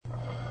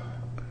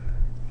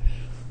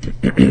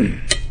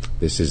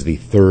This is the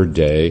third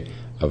day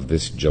of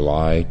this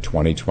July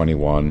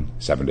 2021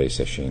 7-day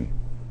session.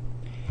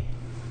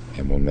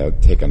 And we'll now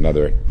take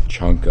another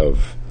chunk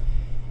of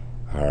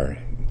our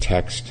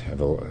text of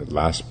the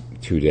last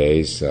 2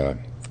 days from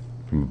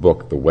a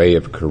book, The Way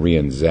of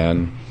Korean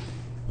Zen,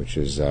 which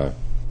is the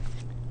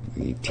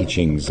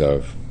teachings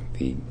of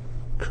the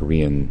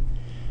Korean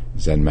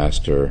Zen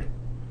master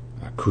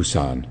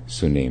Kusan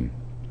Sunim.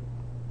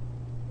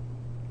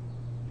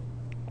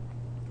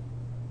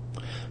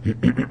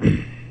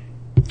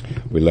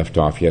 We left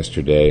off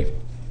yesterday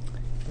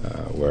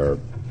where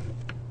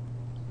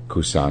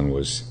Kusan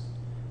was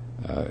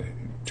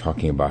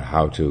talking about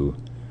how to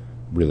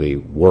really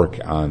work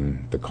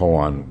on the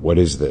koan. What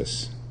is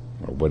this?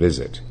 Or what is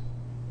it?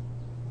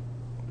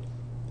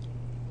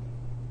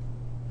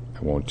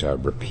 I won't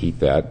repeat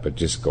that, but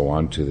just go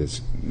on to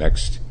this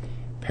next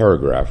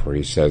paragraph where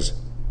he says,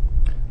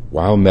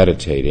 while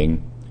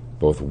meditating,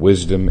 both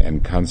wisdom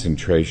and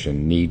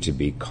concentration need to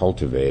be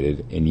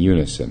cultivated in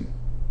unison.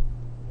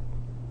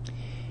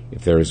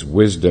 If there is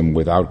wisdom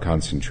without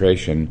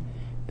concentration,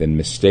 then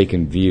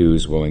mistaken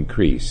views will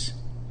increase.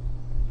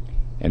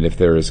 And if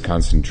there is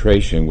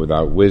concentration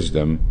without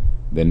wisdom,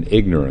 then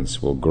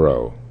ignorance will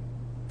grow.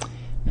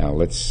 Now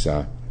let's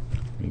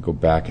go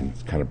back and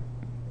kind of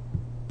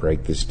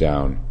break this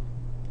down,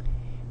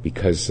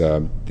 because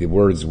the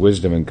words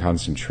wisdom and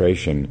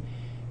concentration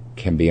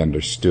can be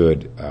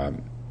understood,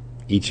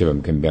 each of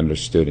them can be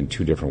understood in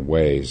two different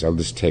ways. I'll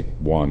just take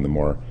one, the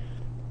more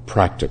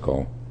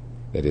practical,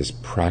 that is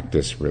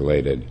practice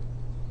related.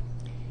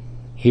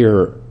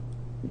 Here,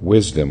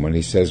 wisdom, when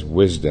he says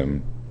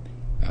wisdom,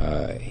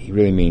 he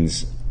really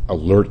means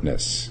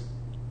alertness,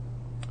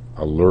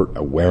 alert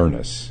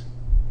awareness.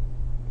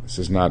 This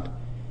is not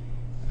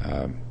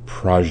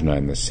prajna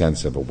in the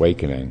sense of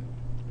awakening,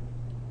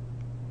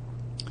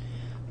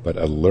 but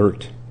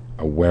alert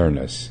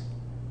awareness.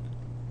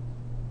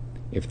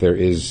 If there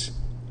is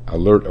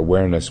alert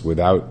awareness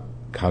without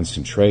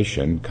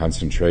concentration,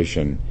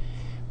 concentration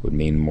would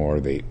mean more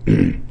the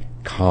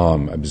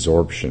calm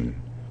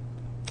absorption,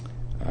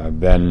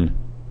 then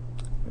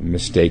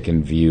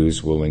mistaken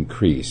views will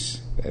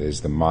increase. That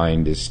is, the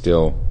mind is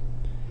still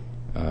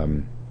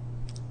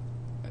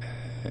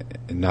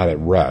not at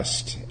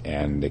rest,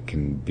 and it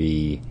can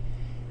be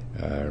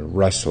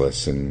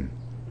restless and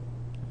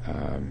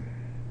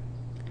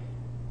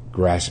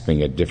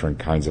grasping at different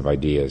kinds of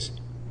ideas.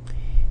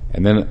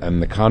 And then,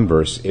 on the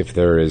converse, if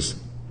there is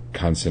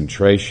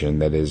concentration,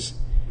 that is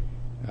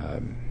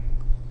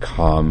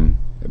calm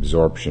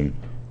absorption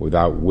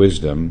without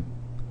wisdom,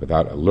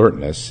 without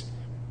alertness,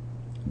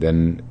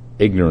 then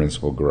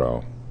ignorance will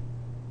grow.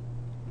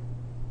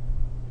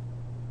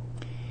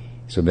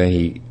 So then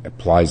he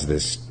applies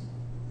this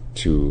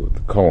to the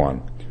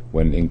koan.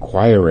 When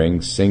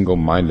inquiring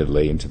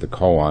single-mindedly into the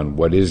koan,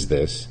 what is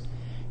this?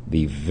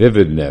 The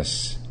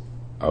vividness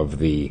of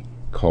the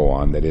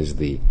koan, that is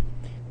the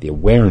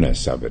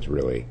awareness of it,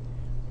 really.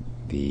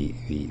 The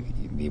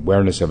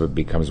awareness of it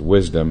becomes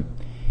wisdom,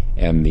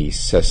 and the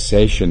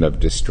cessation of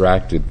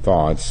distracted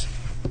thoughts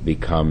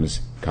becomes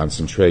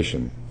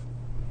concentration.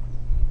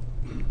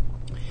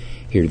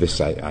 Here, this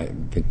I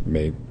think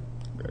may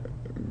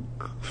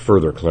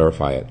further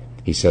clarify it.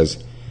 He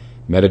says,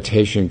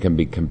 meditation can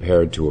be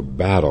compared to a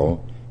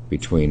battle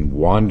between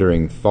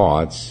wandering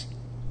thoughts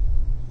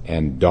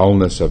and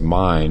dullness of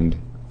mind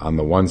on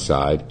the one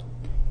side,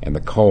 and the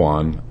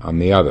koan on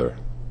the other.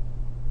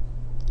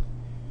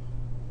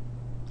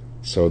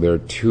 So there are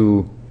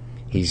two.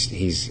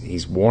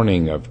 He's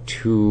warning of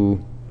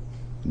two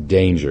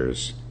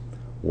dangers.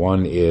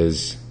 One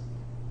is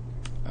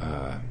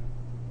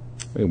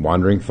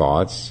wandering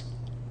thoughts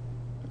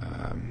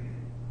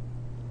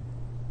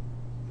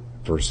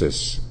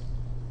versus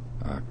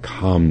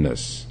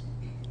calmness,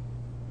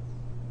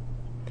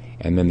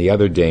 and then the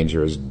other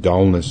danger is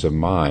dullness of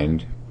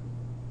mind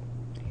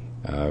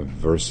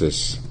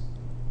versus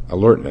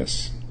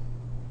alertness.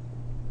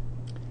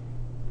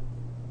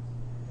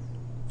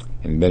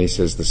 And then he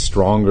says the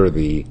stronger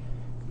the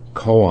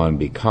koan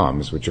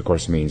becomes, which of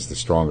course means the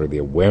stronger the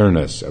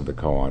awareness of the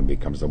koan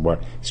becomes, the more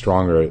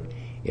stronger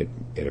it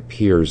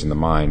appears in the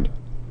mind,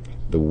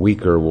 the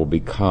weaker will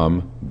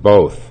become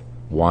both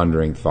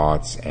wandering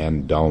thoughts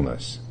and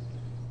dullness.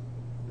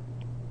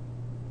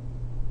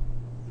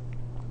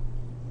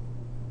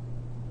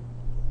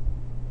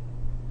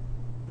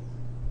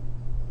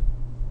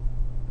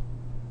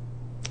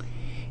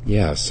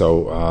 Yeah,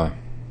 so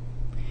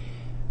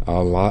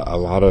a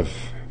lot of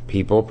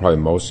people, probably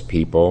most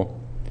people,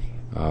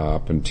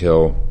 up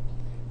until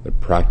the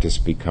practice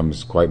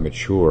becomes quite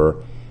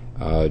mature,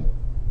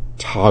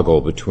 toggle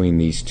between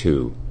these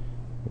two,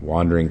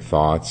 wandering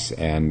thoughts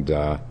and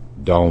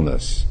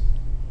dullness.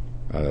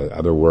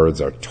 Other words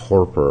are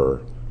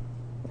torpor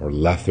or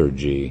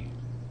lethargy.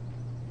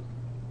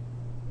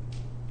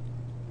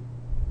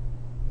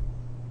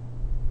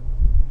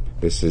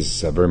 This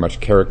is very much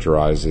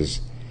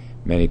characterizes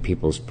many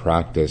people's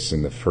practice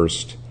in the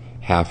first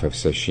half of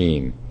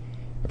Sesshin.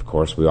 Of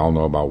course, we all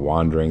know about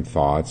wandering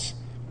thoughts,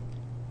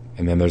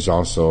 And then there's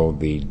also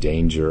the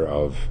danger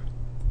of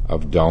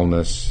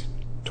dullness,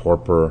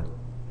 torpor,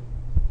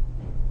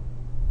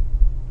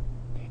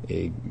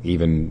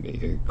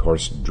 even, of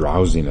course,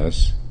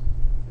 drowsiness.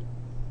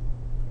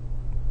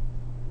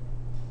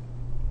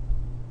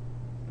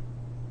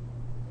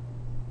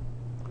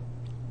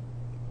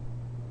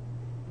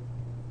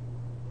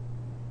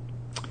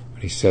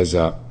 He says,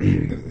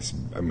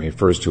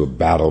 refers to a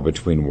battle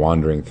between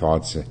wandering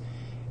thoughts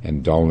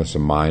and dullness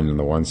of mind on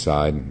the one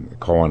side, and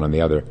koan on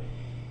the other.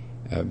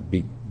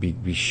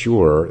 Be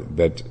sure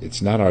that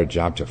it's not our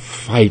job to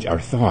fight our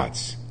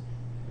thoughts.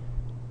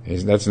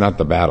 That's not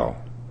the battle.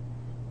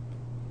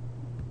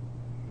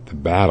 The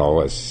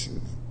battle, as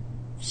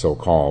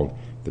so-called,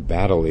 the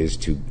battle is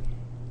to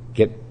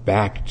get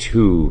back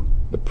to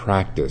the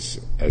practice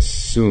as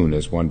soon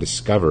as one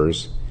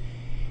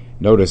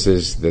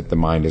notices that the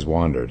mind has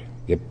wandered.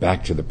 Get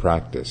back to the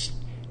practice,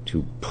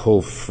 to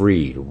pull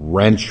free, to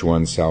wrench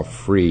oneself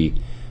free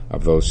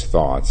of those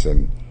thoughts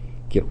and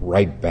get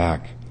right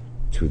back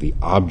to the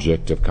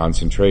object of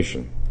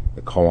concentration,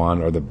 the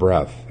koan or the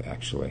breath,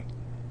 actually.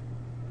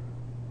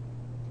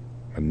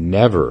 And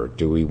never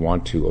do we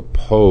want to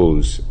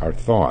oppose our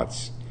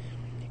thoughts,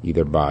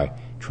 either by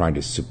trying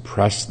to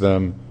suppress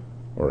them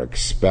or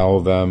expel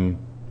them.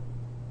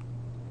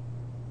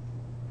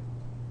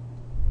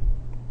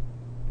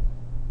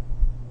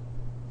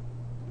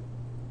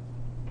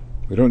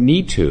 We don't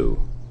need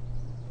to.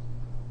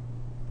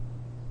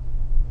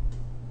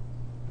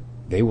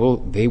 They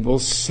will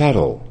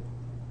settle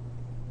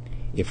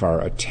if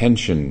our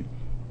attention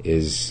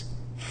is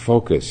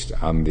focused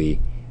on the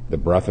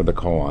breath of the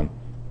koan.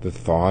 The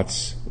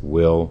thoughts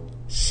will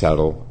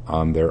settle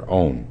on their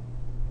own.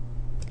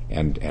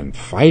 And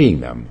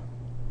fighting them,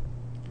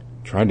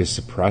 trying to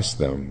suppress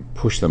them,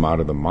 push them out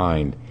of the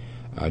mind,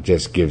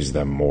 just gives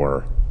them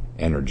more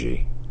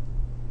energy.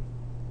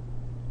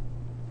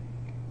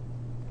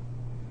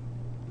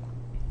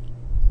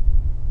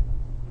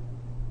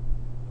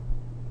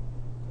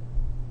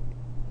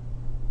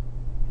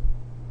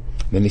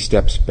 Then he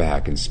steps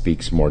back and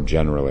speaks more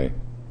generally.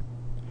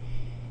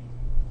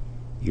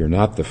 You're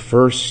not the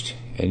first,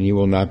 and you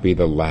will not be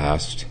the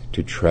last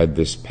to tread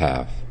this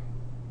path.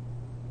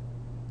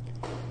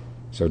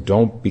 So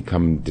don't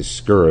become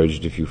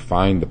discouraged if you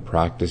find the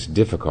practice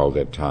difficult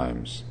at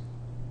times.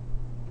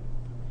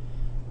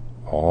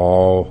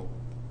 All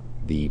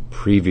the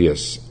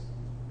previous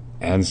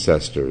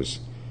ancestors,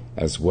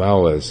 as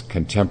well as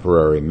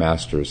contemporary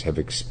masters, have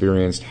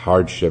experienced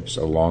hardships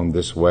along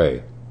this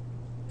way.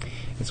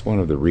 It's one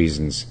of the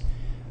reasons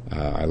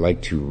I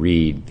like to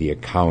read the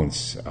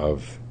accounts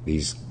of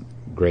these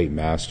great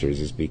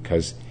masters, is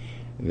because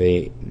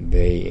they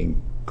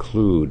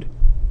include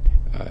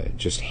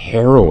just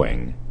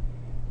harrowing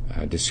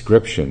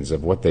descriptions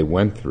of what they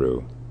went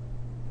through.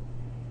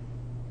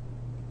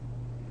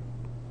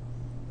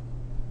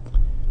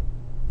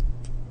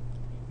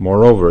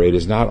 Moreover, it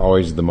is not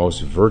always the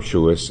most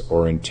virtuous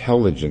or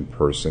intelligent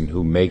person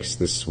who makes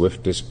the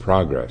swiftest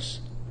progress.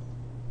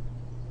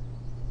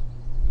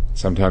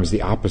 Sometimes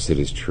the opposite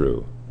is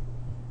true.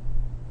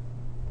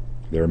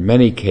 There are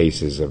many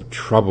cases of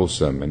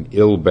troublesome and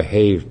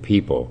ill-behaved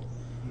people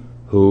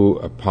who,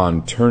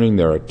 upon turning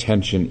their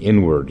attention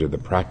inward to the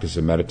practice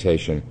of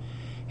meditation,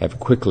 have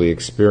quickly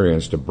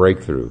experienced a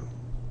breakthrough.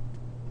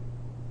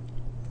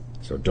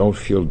 So don't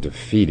feel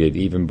defeated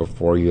even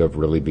before you have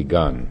really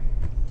begun.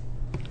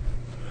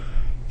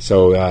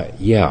 So,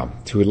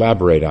 to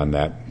elaborate on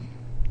that,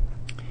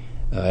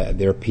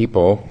 there are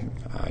people,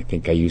 I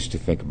think I used to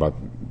think about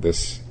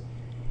this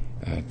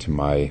to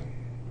my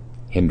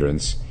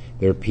hindrance,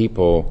 there are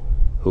people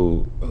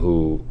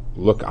who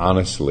look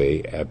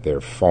honestly at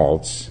their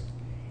faults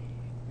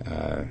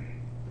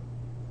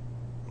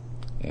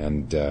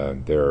and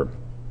their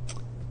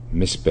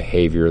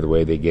misbehavior, the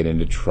way they get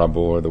into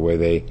trouble, or the way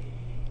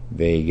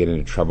they get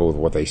into trouble with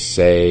what they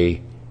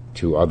say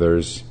to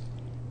others,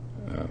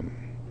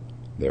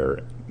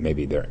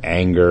 maybe their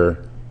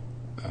anger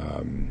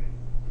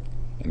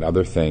and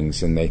other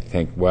things, and they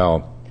think,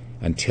 well,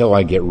 until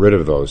I get rid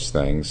of those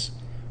things,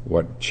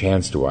 what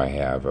chance do I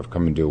have of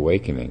coming to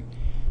awakening?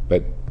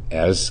 But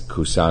as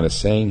Kusan is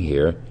saying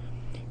here,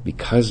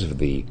 because of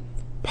the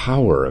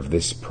power of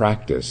this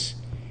practice,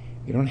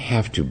 you don't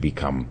have to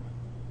become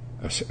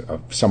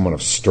someone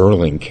of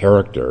sterling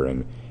character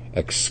and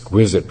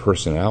exquisite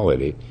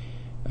personality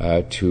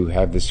to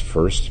have this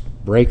first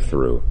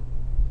breakthrough.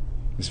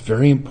 It's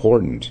very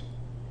important.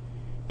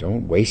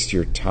 Don't waste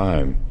your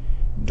time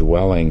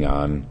dwelling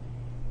on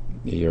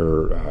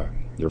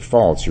your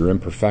faults, your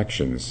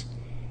imperfections,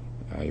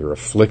 your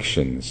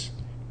afflictions.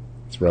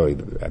 It's really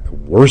the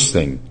worst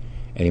thing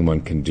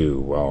anyone can do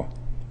while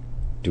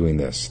doing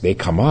this. They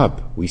come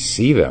up. We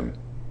see them.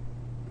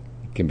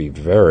 It can be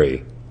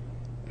very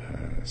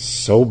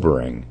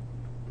sobering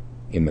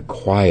in the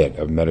quiet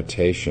of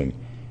meditation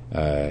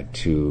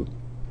to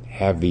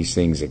have these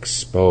things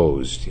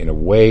exposed in a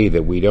way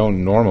that we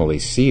don't normally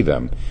see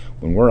them.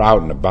 When we're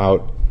out and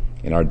about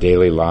in our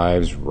daily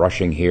lives,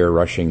 rushing here,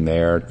 rushing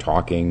there,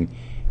 talking,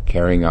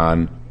 carrying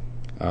on,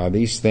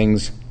 these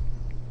things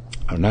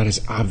are not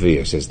as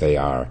obvious as they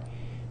are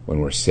when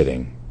we're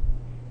sitting.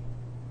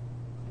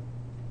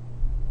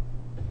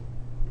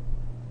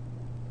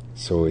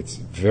 So it's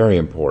very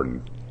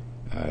important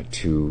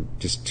to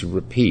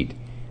repeat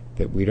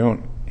that we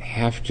don't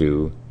have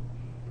to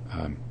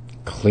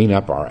clean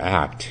up our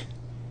act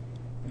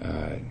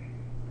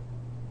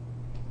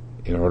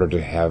in order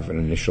to have an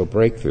initial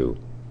breakthrough.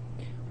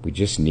 We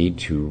just need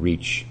to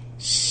reach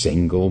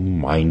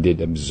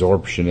single-minded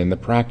absorption in the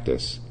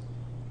practice.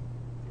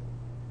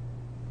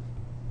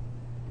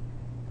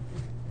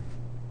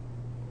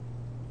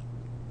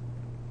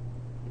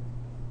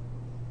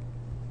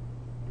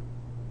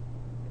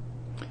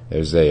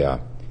 There's an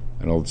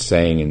old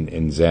saying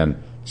in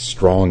Zen,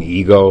 strong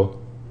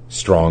ego,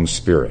 strong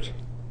spirit.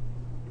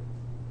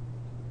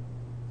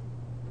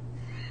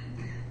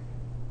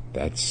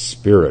 That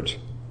spirit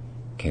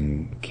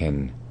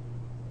can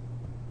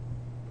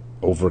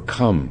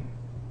overcome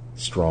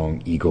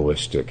strong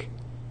egoistic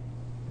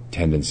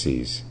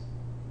tendencies.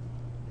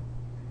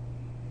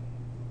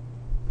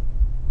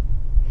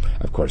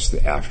 Of course,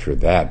 after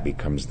that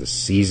becomes the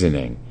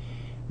seasoning,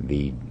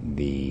 the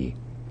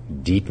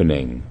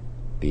deepening,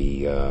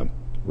 the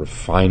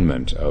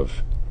refinement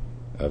of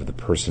the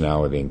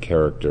personality and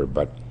character,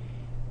 but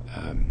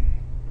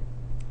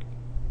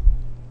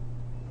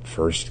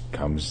first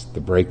comes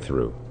the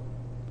breakthrough.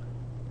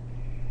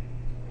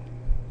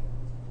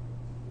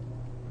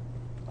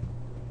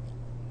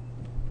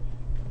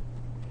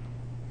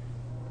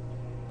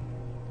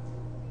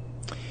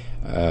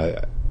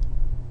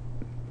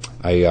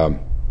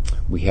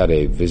 We had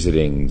a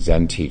visiting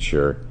Zen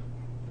teacher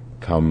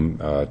come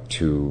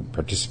to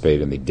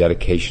participate in the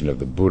dedication of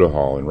the Buddha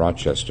Hall in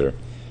Rochester,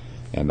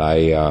 and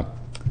I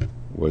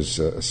was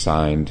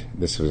assigned,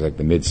 this was like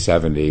the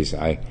mid-70s,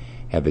 I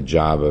had the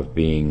job of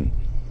being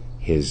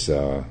his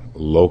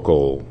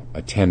local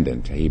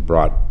attendant. He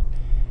brought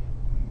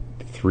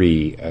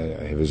 3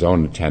 of his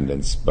own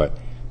attendants, but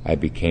I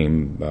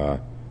became the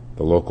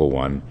local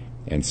one,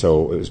 and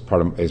so it was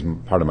part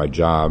of my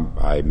job.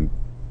 I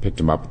picked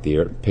them up at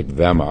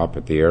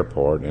the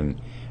airport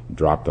and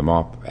dropped them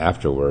off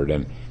afterward.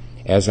 And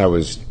as I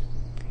was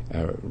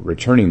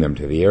returning them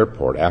to the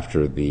airport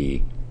after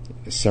the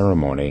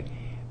ceremony,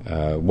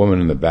 a woman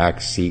in the back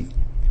seat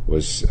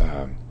was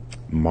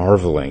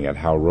marveling at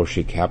how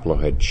Roshi Kapleau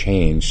had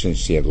changed since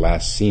she had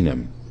last seen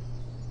him.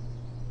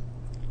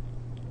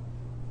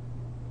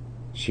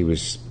 She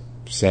was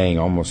saying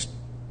almost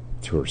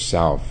to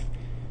herself,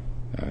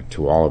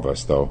 to all of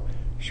us though,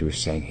 she was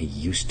saying, he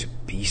used to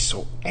be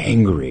so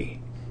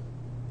angry.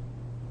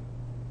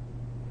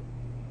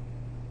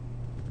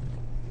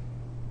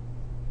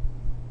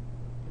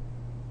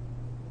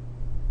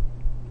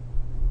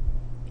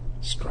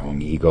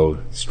 Strong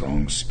ego,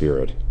 strong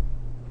spirit.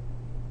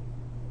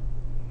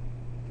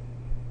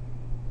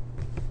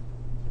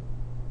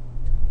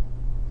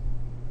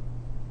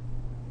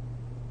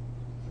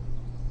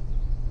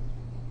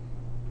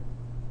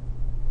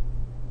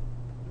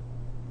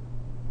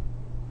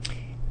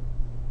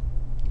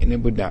 And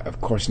it would not,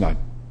 of course, not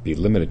be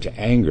limited to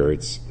anger.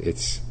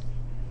 It's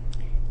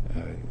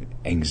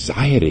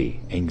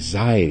anxiety.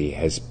 Anxiety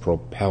has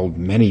propelled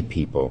many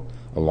people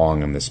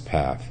along on this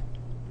path.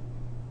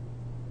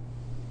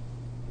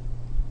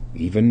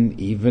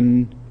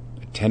 Even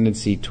a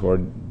tendency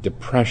toward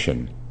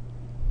depression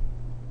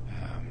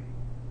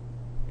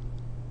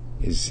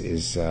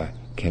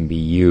can be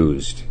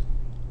used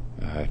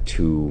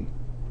to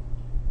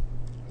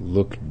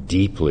look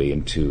deeply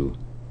into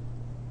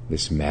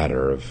this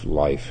matter of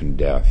life and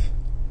death.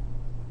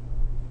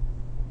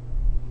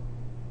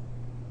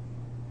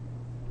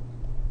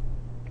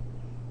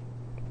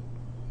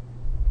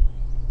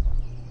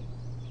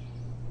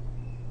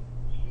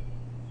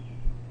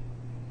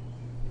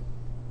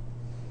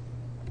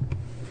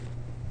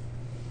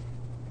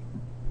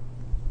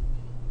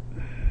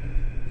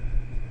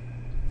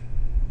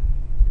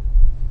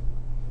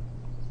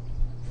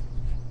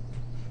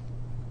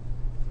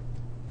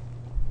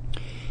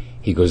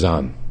 He goes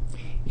on,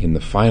 in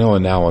the final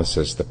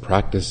analysis, the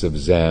practice of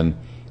Zen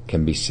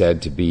can be said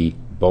to be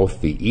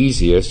both the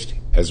easiest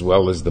as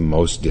well as the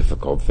most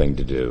difficult thing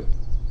to do.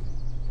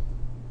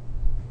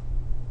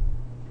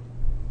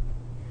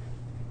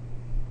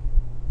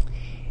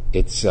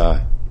 It's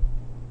the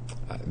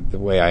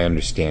way I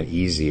understand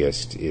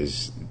easiest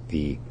is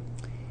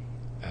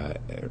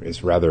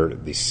rather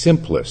the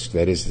simplest.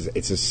 That is,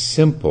 it's a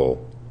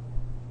simple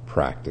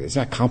practice. It's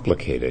not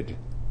complicated.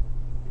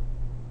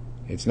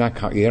 It's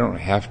not. You don't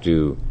have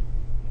to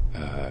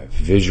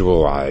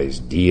visualize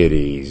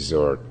deities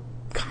or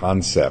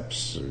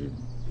concepts, or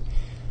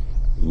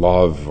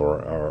love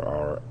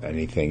or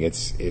anything.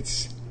 It's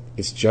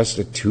just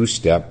a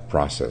 2-step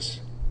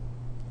process.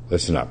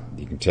 Listen up.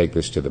 You can take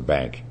this to the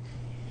bank.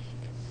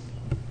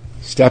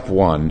 Step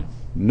 1: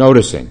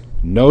 noticing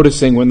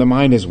when the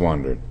mind has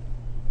wandered.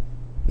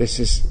 This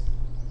is,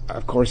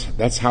 of course,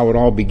 that's how it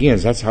all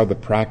begins. That's how the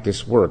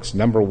practice works.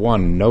 Number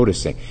 1,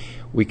 noticing.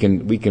 We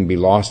can be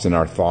lost in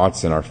our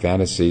thoughts and our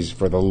fantasies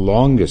for the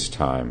longest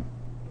time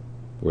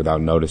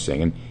without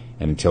noticing. And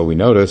until we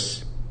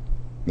notice,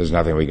 there's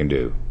nothing we can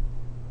do.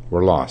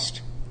 We're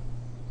lost.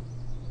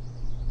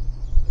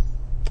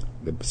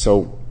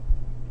 So,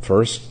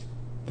 first,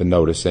 the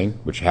noticing,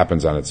 which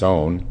happens on its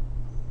own,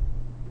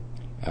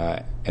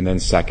 and then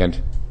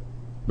second,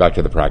 back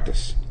to the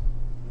practice.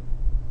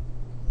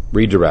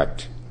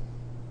 Redirect.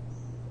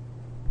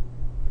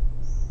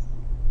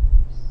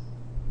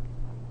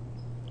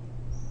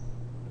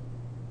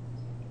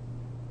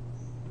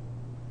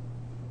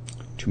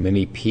 Too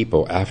many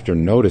people, after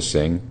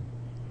noticing,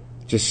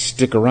 just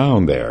stick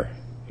around there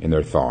in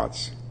their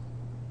thoughts.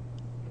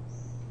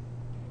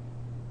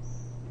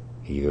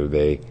 Either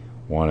they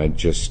want to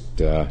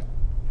just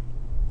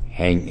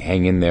hang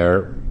in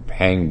there,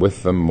 hang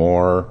with them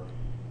more,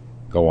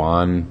 go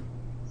on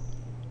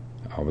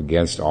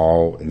against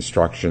all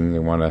instruction. They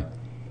want to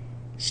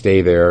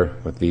stay there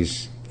with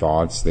these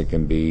thoughts that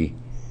can be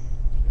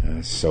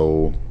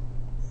so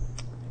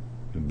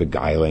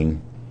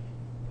beguiling.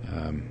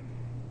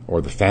 Or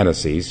the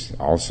fantasies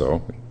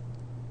also,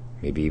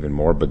 maybe even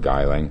more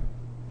beguiling.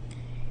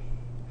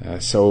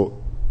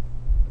 So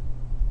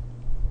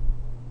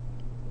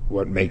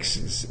what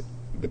makes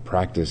the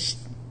practice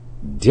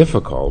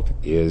difficult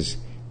is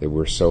that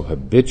we're so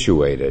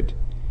habituated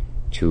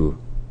to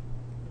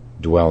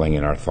dwelling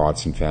in our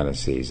thoughts and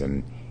fantasies,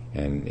 and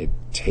it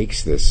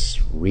takes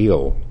this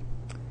real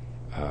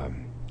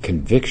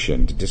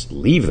conviction to just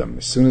leave them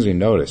as soon as we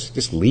notice.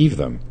 Just leave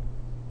them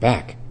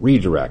back,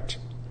 redirect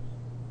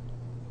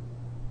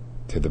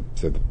to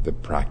the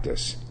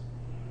practice.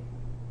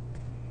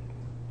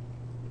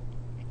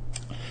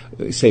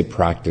 They say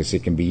practice,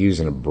 it can be used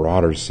in a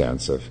broader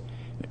sense of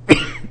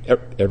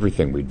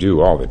everything we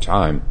do all the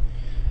time.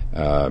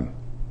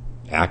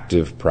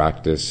 Active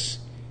practice,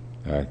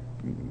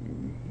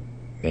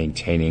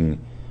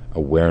 maintaining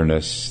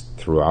awareness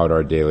throughout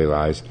our daily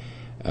lives,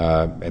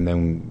 and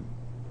then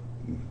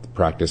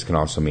practice can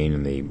also mean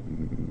in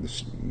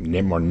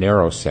the more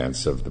narrow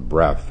sense of the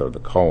breath or the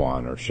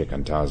koan or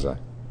shikantaza.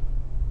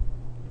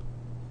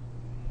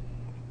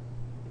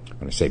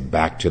 When I say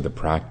back to the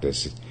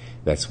practice,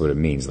 that's what it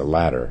means, the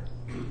latter.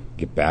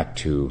 Get back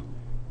to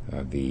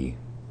the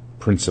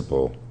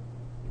principal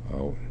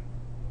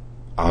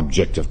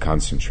object of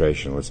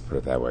concentration, let's put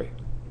it that way.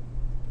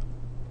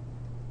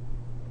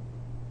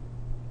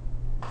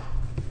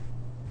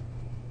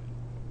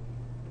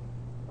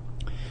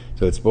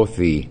 So it's both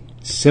the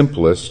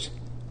simplest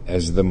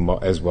as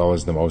well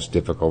as the most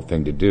difficult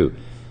thing to do.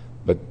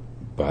 But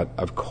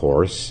of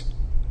course,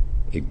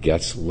 it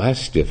gets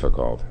less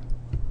difficult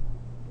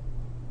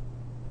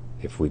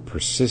if we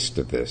persist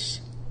at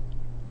this.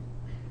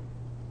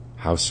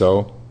 How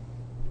so?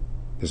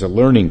 There's a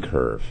learning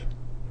curve.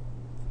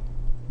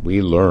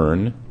 We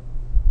learn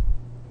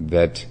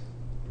that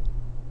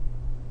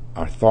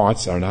our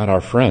thoughts are not our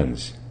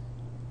friends.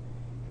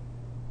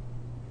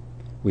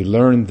 We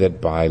learn that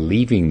by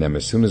leaving them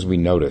as soon as we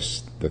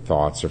notice the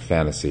thoughts or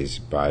fantasies,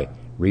 by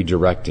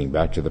redirecting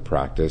back to the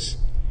practice,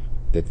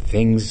 that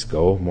things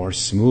go more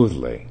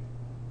smoothly.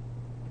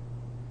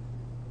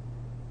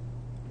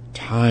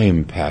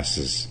 Time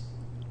passes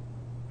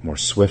more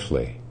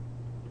swiftly.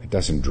 It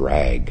doesn't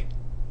drag.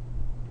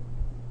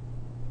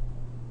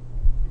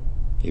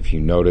 If you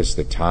notice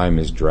that time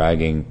is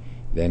dragging,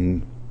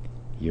 then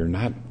you're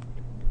not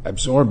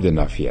absorbed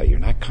enough yet. You're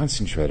not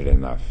concentrated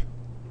enough.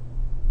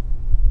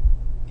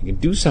 You can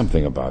do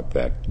something about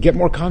that. Get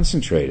more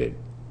concentrated.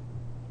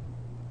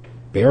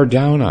 Bear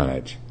down on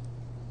it.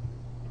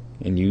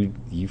 And you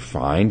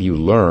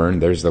learn,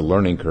 there's the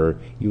learning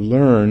curve, you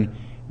learn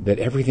that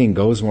everything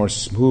goes more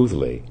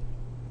smoothly.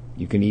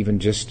 You can even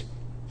just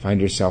find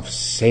yourself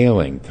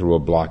sailing through a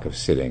block of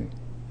sitting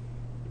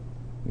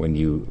when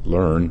you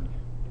learn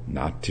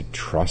not to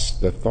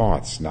trust the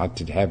thoughts, not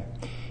to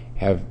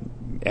have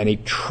any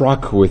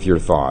truck with your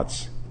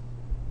thoughts.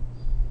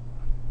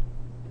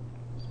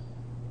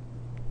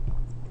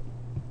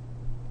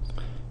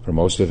 For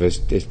most of us,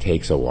 it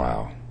takes a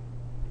while.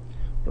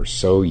 We're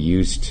so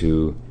used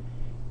to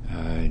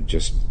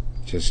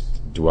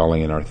just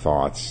dwelling in our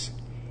thoughts.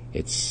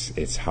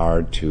 It's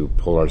hard to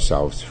pull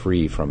ourselves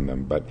free from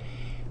them, but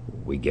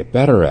we get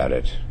better at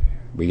it.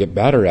 We get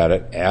better at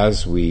it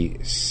as we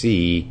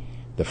see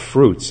the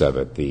fruits of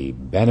it, the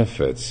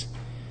benefits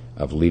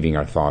of leaving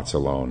our thoughts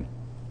alone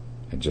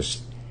and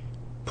just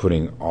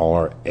putting all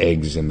our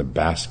eggs in the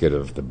basket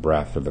of the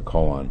breath of the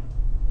koan.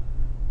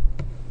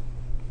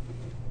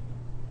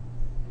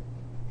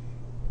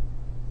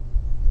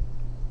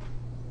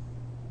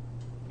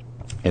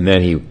 And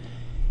then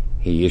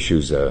he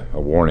issues a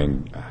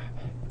warning.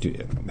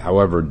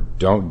 However,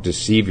 don't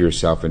deceive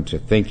yourself into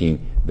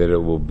thinking that it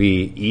will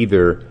be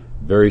either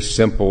very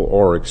simple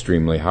or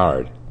extremely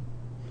hard.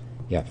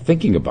 Yeah,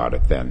 thinking about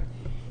it then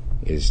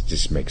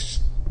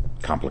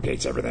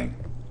complicates everything.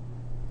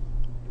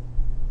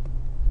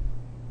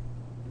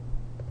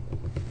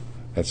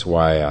 That's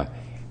why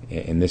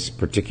in this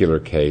particular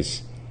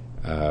case,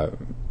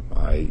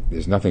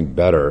 there's nothing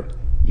better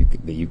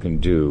that you can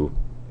do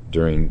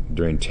during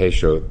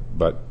Teisho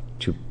but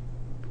to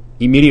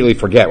immediately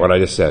forget what I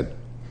just said.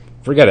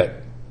 Forget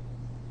it.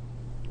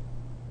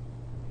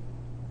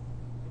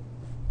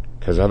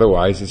 Because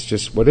otherwise it's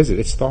just, what is it?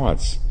 It's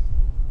thoughts.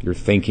 You're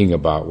thinking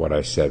about what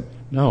I said.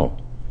 No,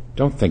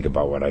 don't think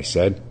about what I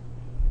said.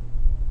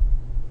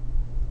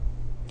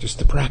 Just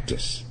the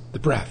practice, the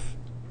breath,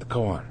 the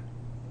koan.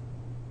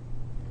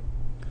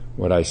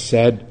 What I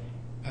said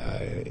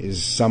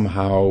is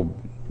somehow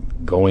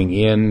going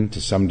in to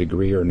some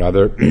degree or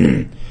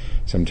another.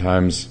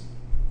 Sometimes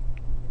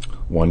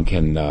one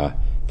can,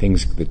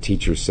 things the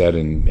teacher said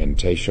in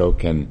Teisho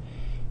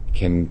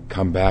can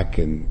come back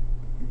and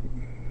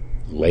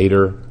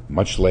later,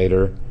 much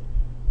later.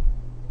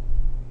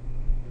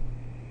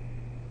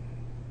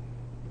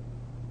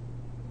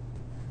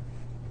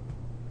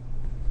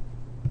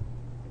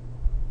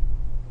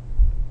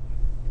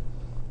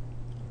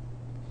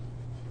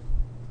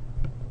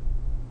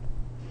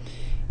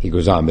 He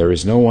goes on, there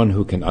is no one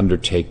who can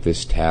undertake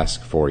this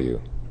task for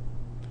you.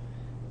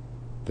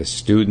 The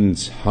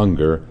student's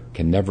hunger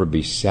can never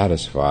be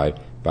satisfied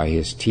by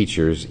his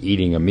teachers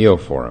eating a meal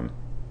for him.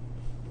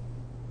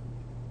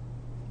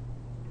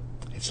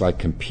 It's like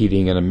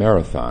competing in a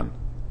marathon.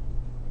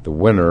 The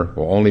winner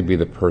will only be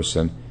the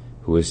person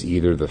who is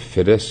either the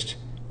fittest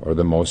or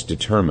the most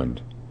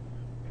determined.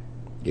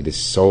 It is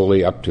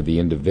solely up to the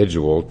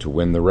individual to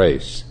win the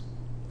race.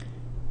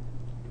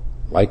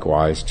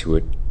 Likewise,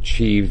 to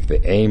achieve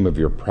the aim of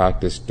your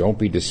practice, don't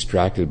be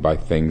distracted by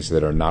things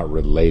that are not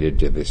related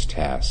to this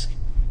task.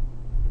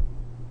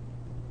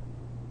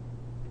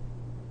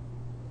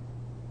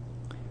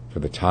 For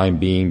the time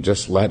being,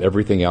 just let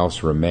everything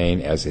else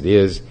remain as it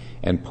is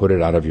and put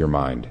it out of your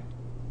mind.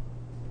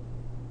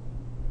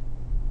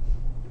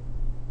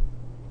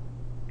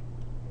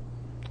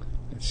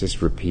 Let's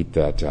just repeat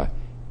that.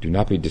 Do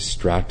not be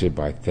distracted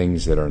by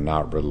things that are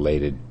not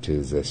related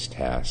to this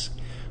task.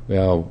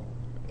 Well,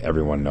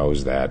 everyone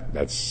knows that.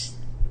 That's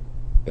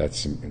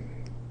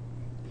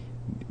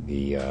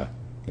the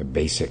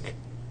basic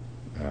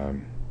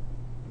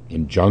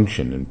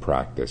injunction in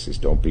practice is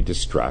don't be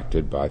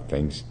distracted by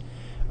things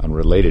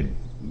unrelated,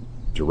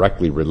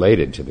 directly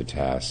related to the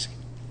task.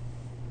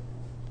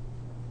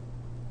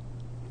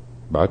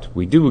 But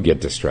we do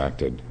get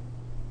distracted.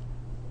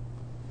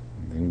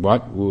 And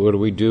what do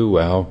we do?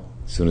 Well,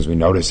 as soon as we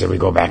notice it, we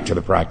go back to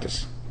the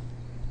practice.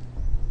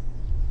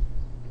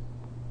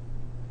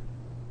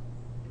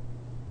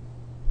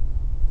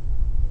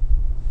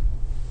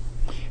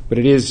 But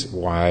it is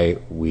why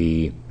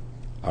we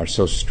are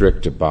so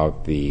strict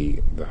about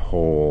the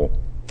whole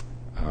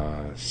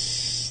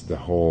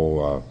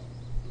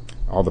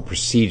all the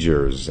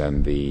procedures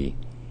and the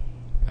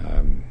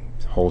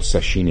whole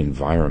sesshin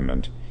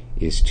environment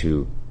is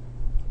to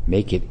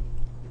make it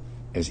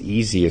as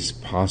easy as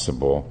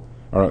possible,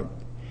 or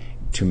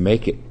to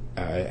make it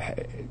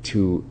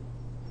to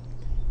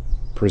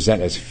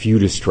present as few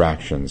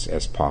distractions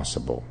as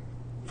possible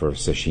for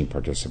sesshin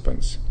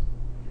participants.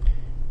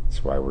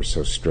 That's why we're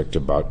so strict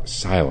about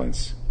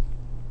silence.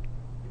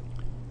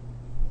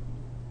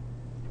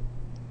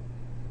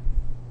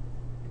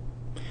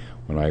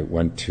 When I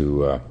went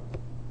to,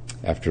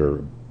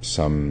 after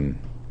some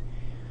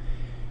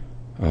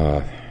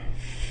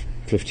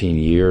 15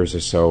 years or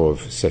so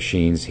of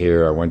sesshins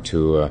here, I went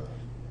to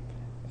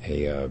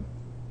a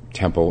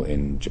temple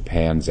in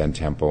Japan, Zen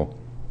temple,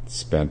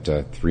 spent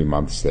 3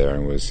 months there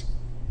and was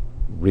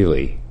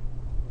really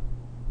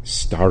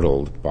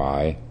startled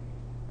by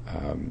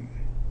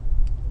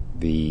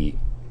the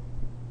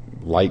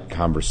light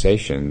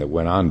conversation that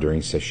went on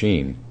during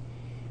sesshin,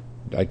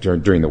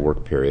 during the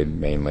work period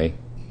mainly.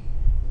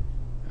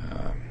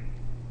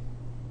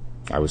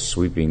 I was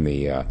sweeping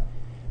the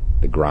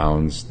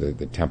grounds,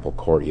 the temple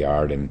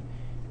courtyard, and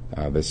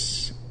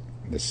this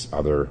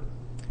other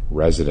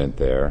resident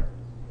there,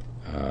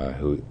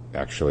 who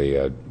actually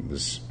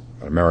was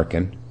an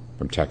American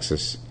from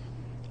Texas,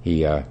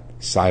 he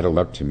sidled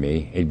up to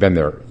me. He'd been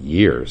there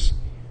years,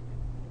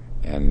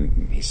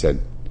 and he said,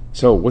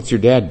 "So, what's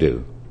your dad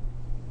do?"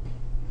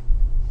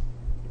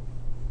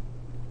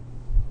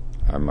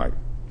 I'm like,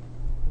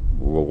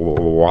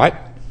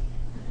 "What?"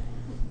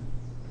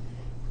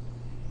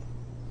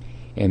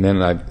 And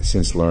then I've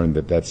since learned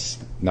that that's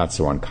not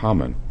so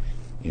uncommon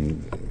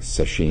in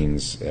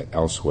sesshins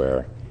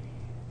elsewhere.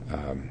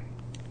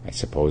 I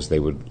suppose they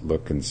would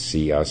look and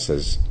see us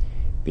as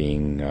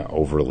being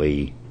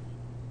overly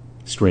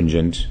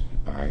stringent,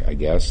 I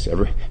guess.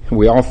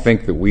 We all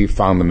think that we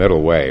found the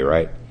middle way,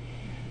 right?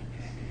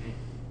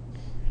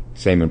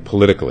 Same in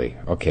politically.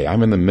 Okay,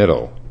 I'm in the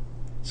middle.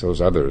 So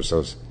those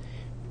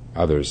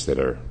others that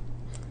are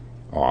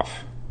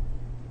off.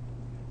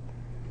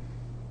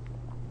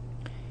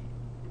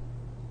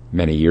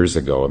 Many years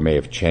ago, it may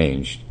have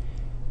changed.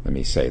 Let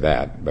me say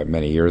that. But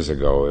many years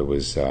ago, it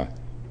was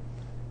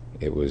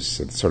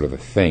sort of a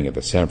thing at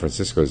the San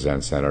Francisco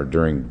Zen Center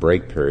during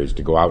break periods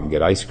to go out and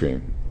get ice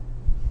cream.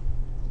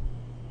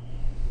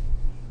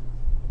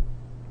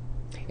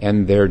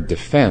 And their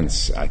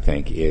defense, I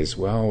think, is,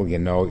 well,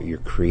 you're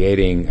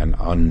creating an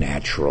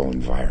unnatural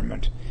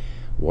environment.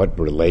 What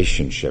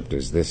relationship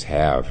does this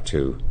have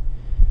to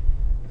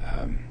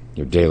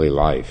your daily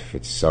life?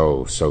 It's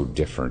so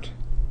different.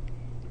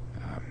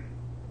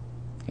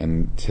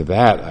 And to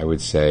that I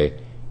would say,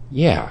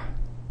 yeah,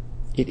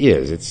 it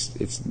is.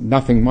 It's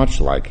nothing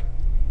much like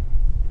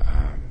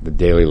the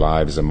daily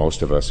lives of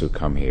most of us who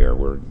come here.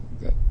 We're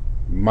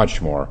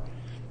much more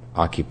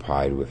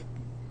occupied with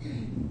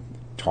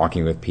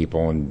talking with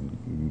people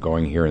and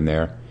going here and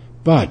there.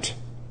 But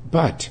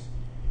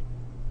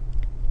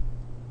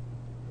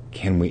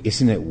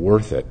isn't it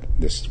worth it,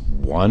 this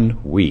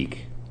 1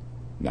 week,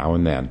 now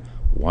and then,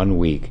 1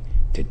 week,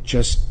 to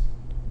just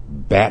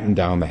batten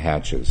down the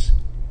hatches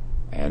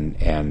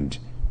and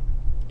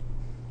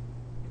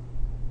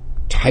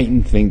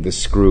tighten the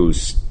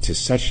screws to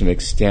such an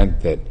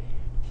extent that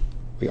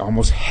we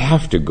almost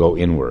have to go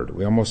inward.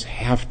 We almost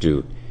have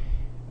to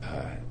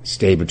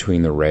stay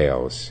between the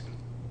rails.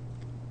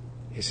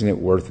 Isn't it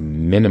worth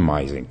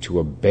minimizing to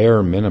a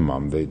bare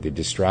minimum the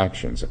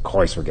distractions? Of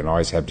course, we can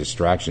always have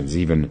distractions,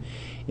 even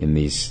in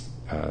these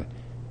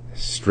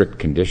strict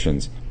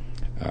conditions,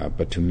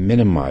 but to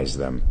minimize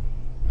them,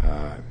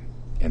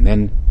 and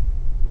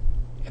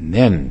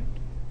then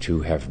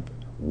to have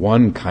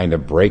one kind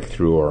of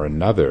breakthrough or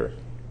another.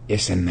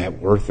 Isn't that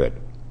worth it?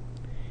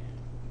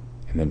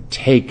 And then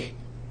take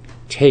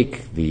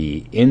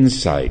the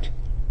insight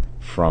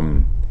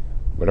from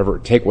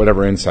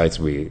whatever insights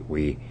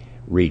we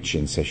reach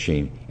in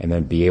sesshin, and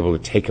then be able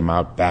to take them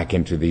out back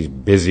into these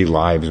busy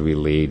lives we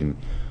lead, and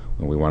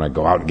when we want to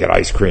go out and get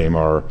ice cream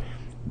or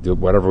do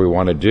whatever we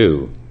want to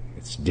do.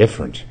 It's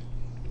different.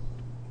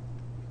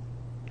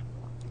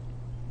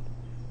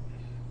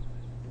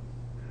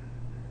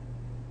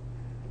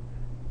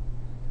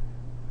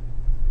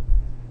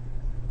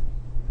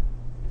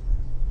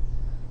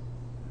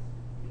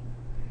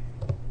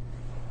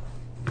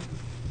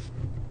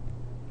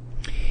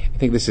 I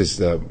think this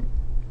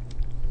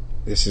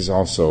is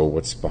also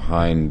what's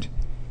behind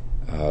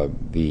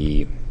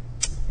the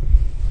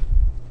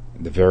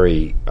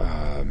very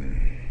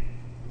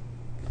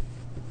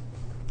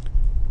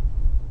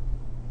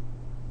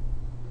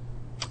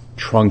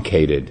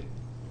truncated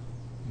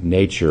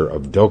nature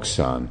of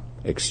Doksan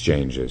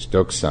exchanges.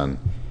 Doksan,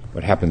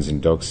 what happens in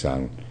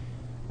Doksan?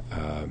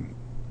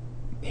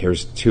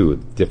 Here's two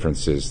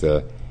differences.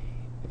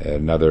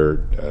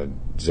 Another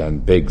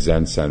big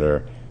Zen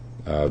center.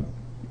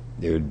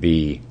 It would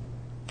be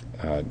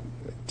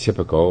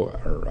typical,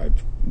 or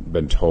I've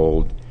been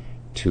told,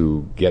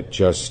 to get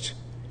just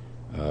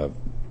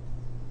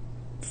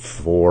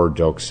 4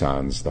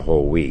 doksans the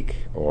whole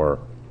week, or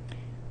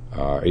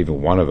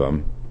even one of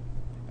them,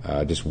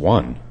 just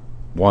one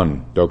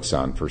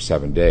doksan for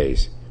 7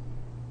 days.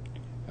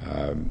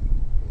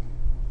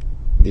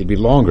 It'd be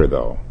longer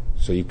though,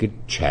 so you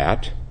could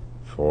chat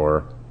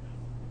for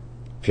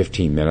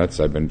 15 minutes,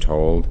 I've been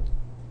told.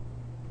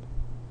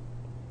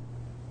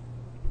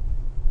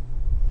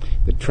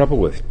 The trouble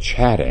with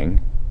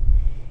chatting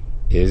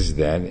is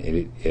then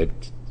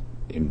it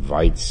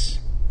invites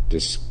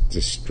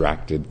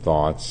distracted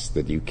thoughts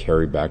that you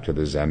carry back to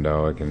the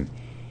Zendo. It can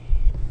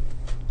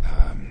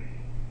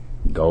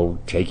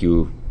take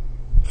you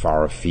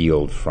far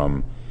afield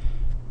from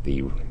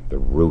the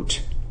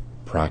root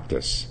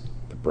practice,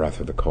 the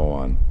breath of the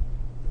koan.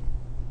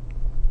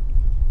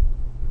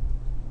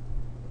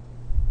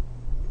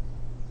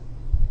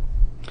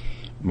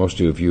 Most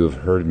of you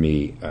have heard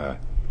me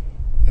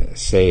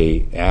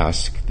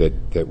ask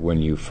that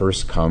when you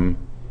first come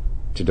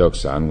to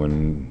Doksan,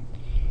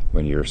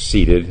 when you're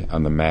seated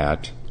on the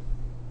mat,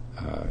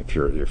 if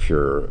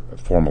you're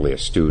formally a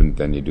student,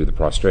 then you do the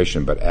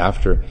prostration. But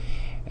after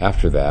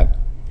that,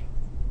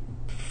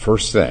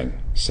 first thing,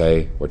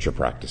 say what your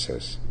practice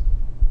is.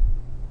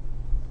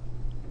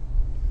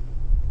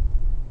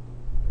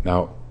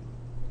 Now,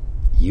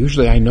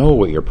 usually I know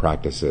what your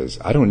practice is.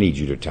 I don't need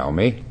you to tell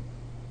me,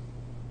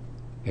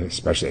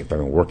 especially if I've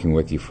been working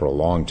with you for a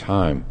long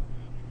time.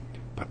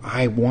 But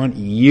I want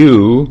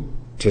you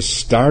to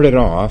start it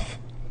off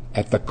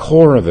at the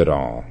core of it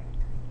all.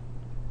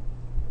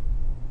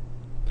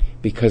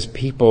 Because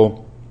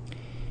people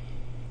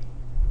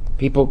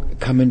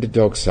come into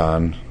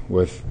Doksan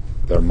with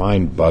their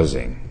mind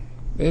buzzing.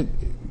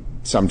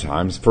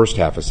 Sometimes, first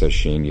half of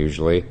sesshin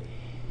usually,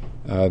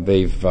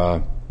 they've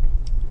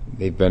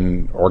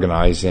been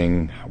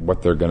organizing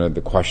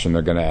the question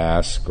they're gonna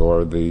ask,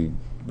 or the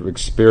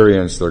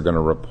experience they're going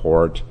to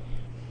report,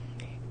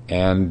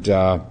 and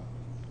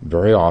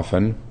very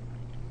often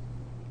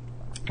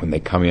when they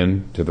come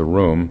into the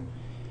room,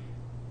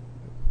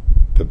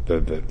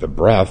 the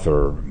breath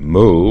or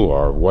mu,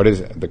 or what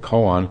is the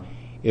koan,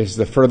 is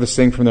the furthest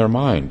thing from their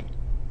mind.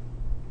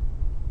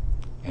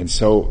 And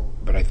so,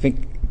 but I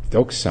think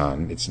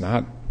Doksan, it's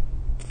not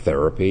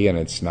therapy and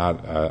it's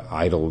not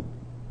idle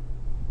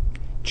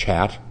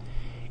chat,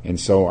 and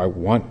so I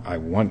want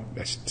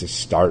us to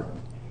start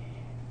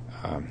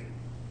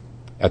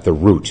at the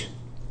root,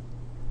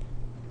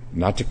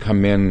 not to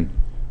come in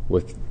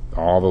with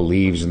all the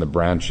leaves and the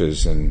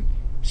branches and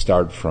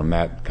start from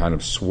that kind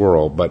of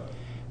swirl, but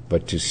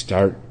to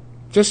start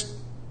just,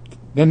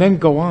 and then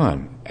go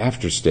on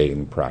after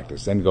stating the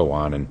practice, then go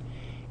on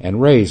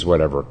and raise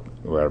whatever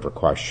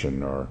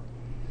question or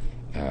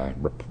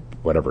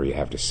whatever you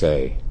have to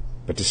say.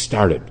 but to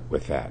start it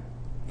with that.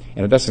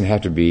 And it doesn't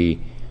have to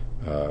be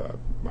a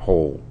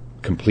whole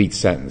complete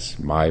sentence.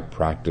 My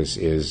practice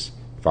is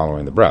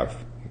following the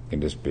breath. It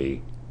can just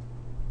be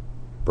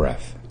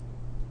breath,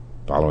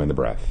 following the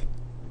breath.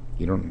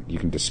 You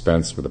can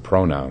dispense with the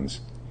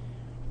pronouns,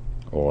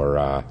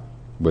 or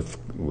with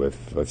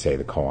let's say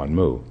the koan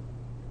mu.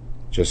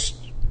 Just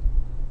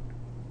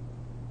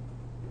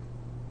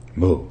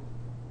mu,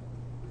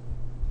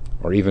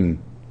 or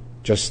even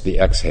just the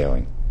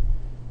exhaling.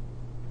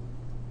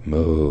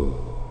 Mu.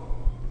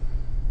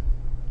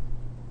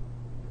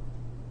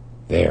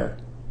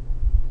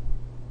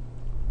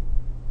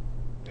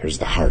 There's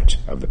the heart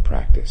of the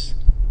practice.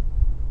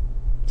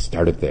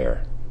 Start it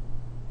there.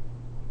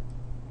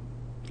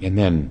 And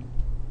then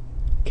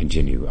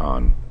continue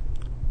on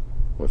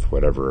with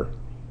whatever,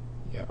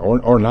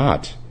 or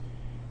not.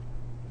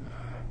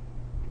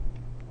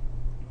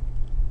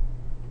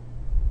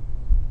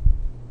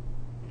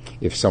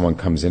 If someone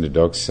comes into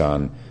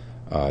Doksan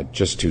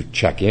just to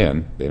check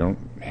in, they don't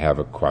have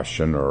a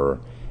question or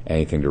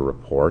anything to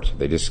report.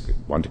 They just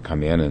want to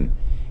come in and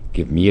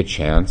give me a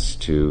chance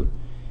to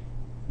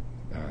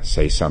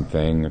say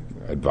something,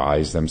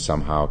 advise them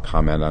somehow,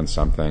 comment on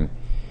something.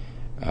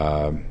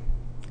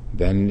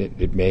 Then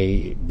it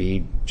may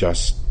be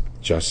just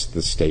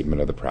the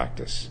statement of the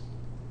practice.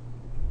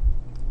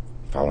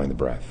 Following the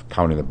breath,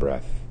 counting the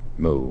breath,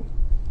 mu.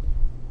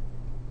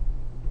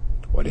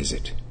 What is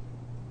it?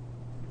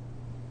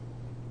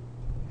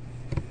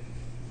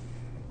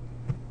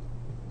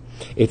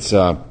 It's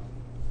a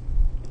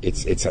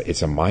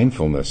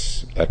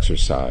mindfulness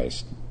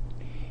exercise,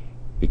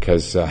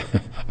 because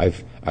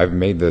I've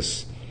made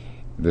this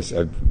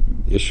I've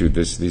issued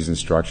these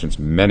instructions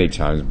many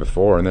times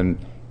before, and then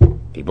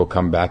people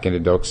come back into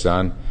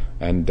Doksan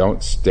and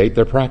don't state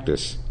their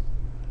practice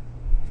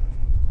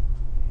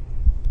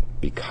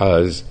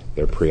because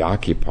they're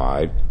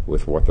preoccupied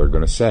with what they're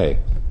going to say.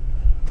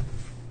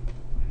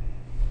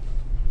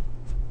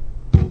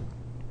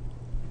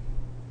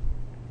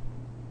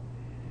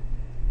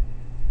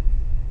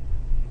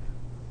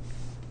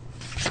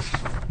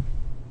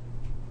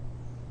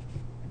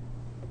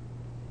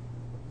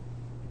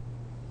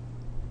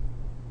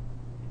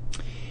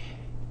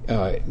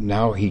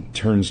 Now he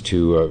turns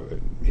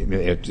to,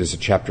 there's a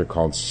chapter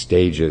called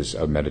Stages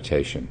of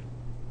Meditation.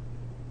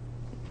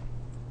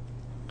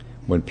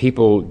 When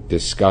people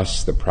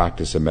discuss the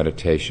practice of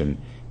meditation,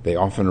 they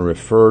often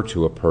refer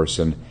to a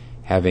person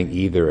having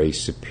either a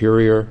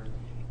superior,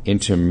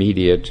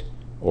 intermediate,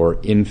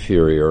 or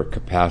inferior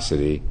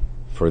capacity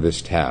for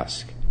this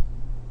task.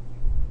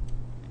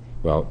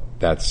 Well,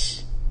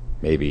 that's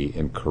maybe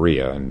in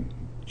Korea and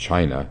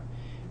China.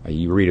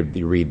 You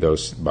read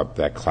those about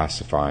that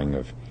classifying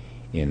of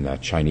in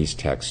Chinese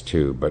text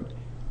too, but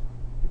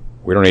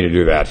we don't need to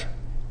do that.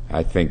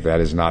 I think that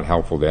is not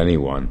helpful to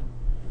anyone.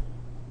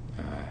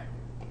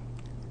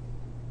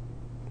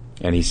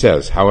 And he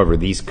says, however,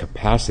 these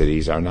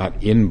capacities are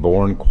not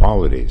inborn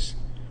qualities.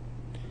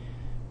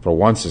 For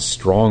once a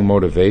strong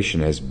motivation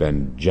has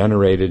been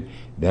generated,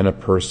 then a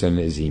person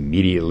is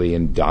immediately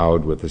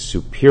endowed with a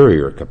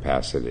superior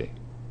capacity.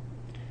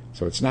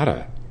 So it's not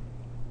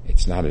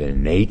an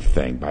innate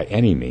thing by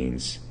any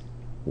means,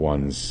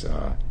 one's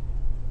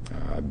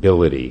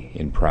ability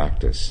in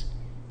practice.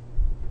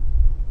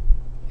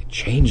 It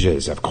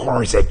changes, of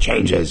course it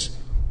changes.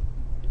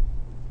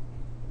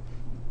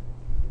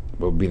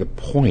 What would be the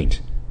point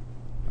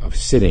of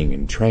sitting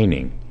and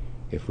training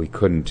if we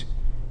couldn't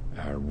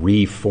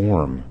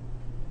reform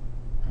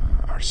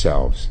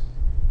ourselves,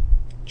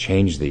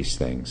 change these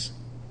things?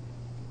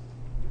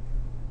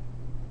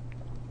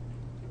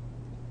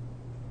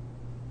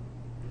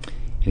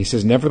 And he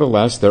says,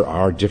 nevertheless, there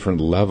are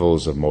different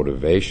levels of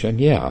motivation.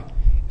 Yeah,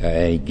 at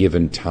any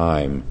given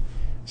time,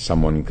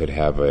 someone could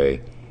have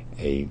a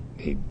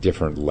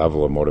different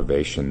level of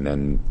motivation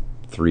than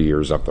 3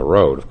 years up the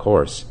road, of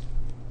course.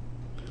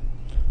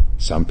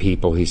 Some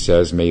people, he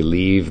says, may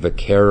leave the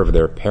care of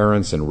their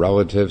parents and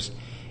relatives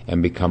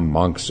and become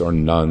monks or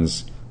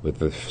nuns with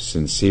the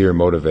sincere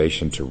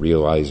motivation to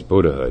realize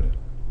Buddhahood.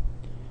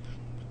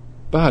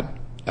 But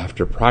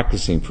after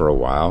practicing for a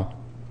while,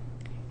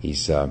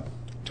 he's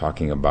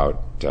talking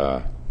about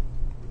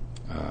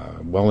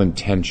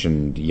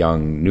well-intentioned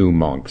young new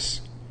monks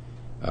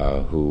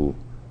who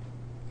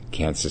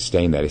can't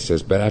sustain that. He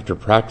says, but after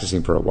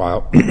practicing for a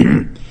while,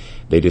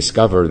 they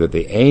discover that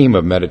the aim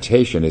of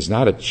meditation is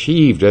not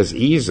achieved as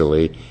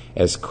easily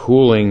as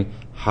cooling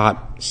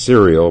hot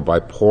cereal by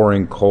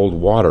pouring cold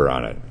water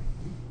on it.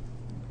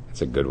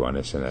 That's a good one,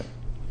 isn't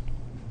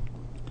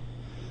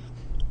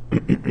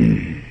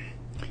it?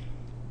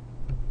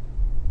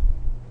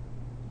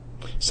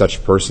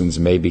 Such persons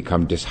may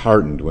become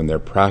disheartened when their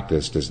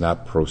practice does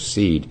not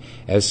proceed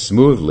as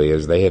smoothly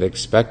as they had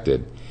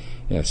expected.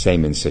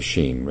 Same in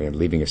Sesshin,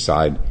 leaving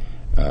aside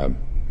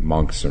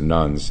monks or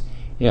nuns.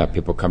 Yeah,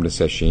 people come to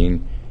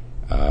Sesshin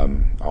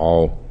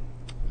all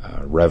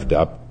revved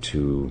up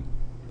to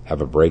have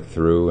a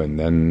breakthrough, and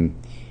then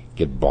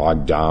get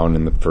bogged down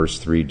in the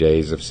first 3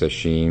 days of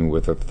Sesshin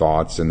with the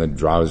thoughts and the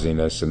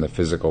drowsiness and the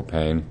physical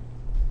pain.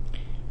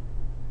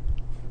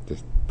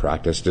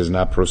 practice does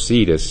not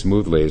proceed as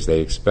smoothly as they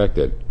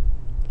expected.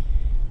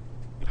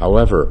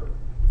 However,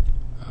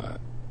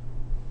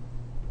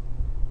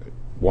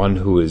 one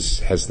who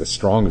has the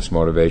strongest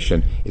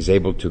motivation is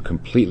able to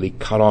completely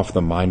cut off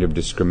the mind of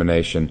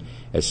discrimination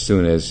as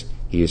soon as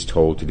he is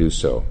told to do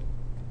so.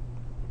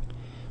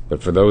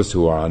 But for those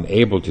who are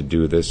unable to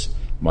do this,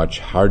 much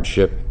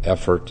hardship,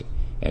 effort,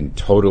 and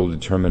total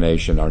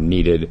determination are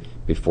needed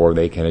before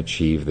they can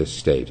achieve this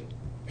state.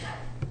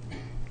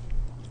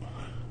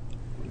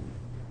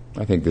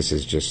 I think this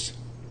is just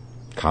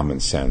common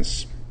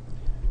sense.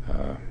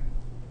 I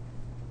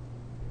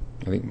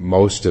think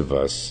most of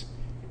us,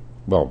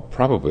 well,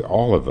 probably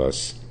all of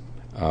us,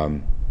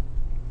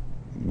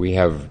 we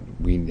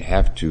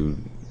have to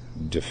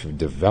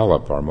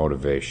develop our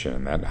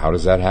motivation. And how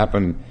does that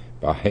happen?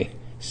 By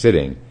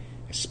sitting,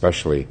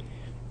 especially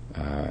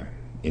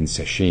in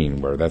sesshin,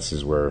 where this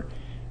is where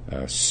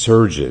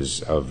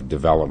surges of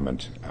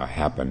development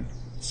happen.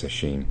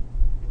 Sesshin.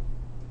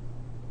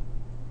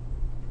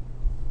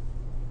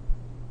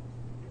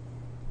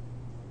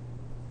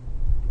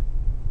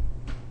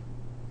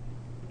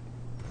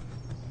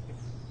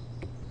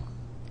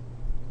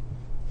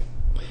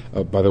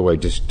 By the way,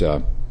 just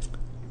a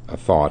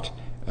thought.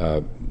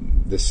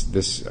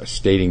 This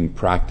stating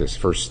practice,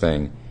 first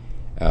thing,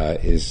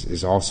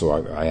 is also,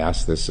 I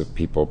ask this of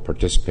people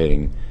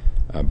participating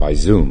by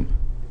Zoom.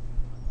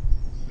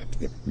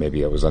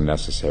 Maybe it was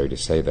unnecessary to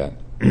say that.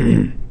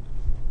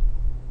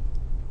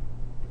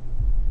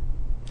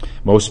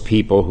 Most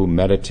people who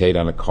meditate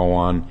on a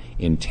koan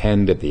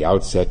intend at the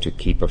outset to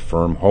keep a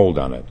firm hold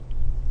on it.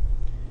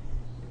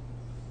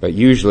 But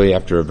usually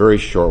after a very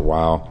short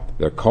while,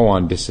 their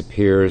koan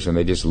disappears and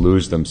they just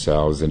lose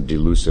themselves in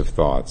delusive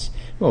thoughts.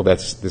 Well,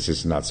 this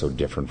is not so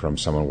different from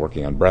someone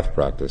working on breath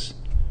practice.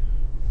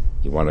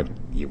 You want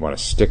to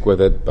stick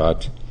with it,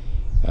 but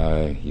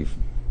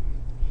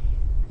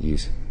you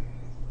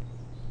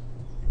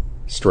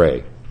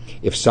stray.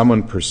 If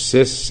someone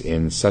persists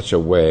in such a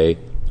way,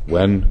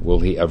 when will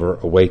he ever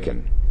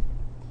awaken?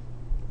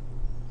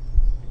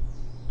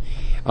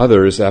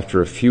 Others, after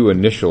a few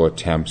initial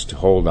attempts to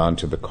hold on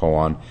to the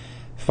koan,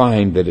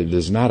 find that it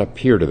does not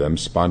appear to them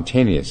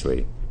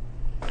spontaneously.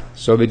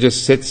 So they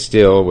just sit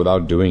still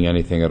without doing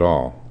anything at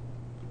all.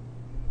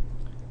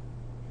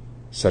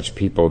 Such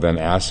people then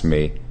ask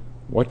me,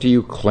 "What do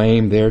you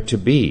claim there to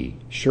be?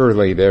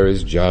 Surely there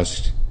is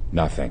just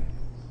nothing."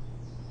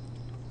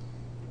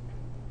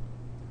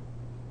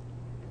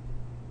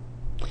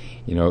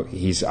 You know,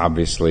 he's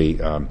obviously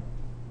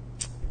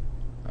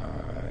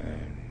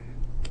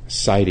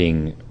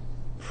citing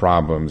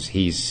problems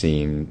he's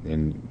seen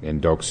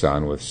in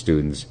Doksan with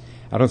students.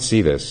 I don't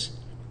see this.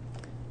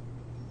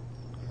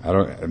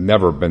 I've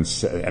never been,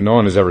 no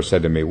one has ever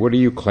said to me, "What do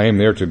you claim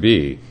there to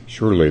be?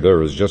 Surely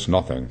there is just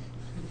nothing."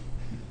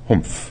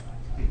 Humph.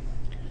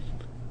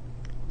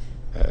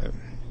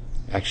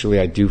 Actually,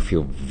 I do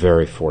feel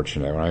very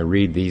fortunate when I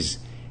read these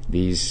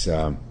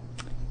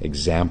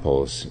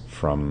examples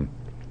from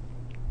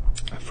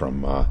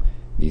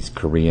these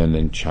Korean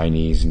and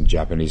Chinese and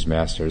Japanese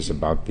masters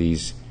about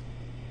these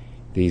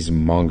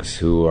monks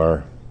who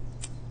are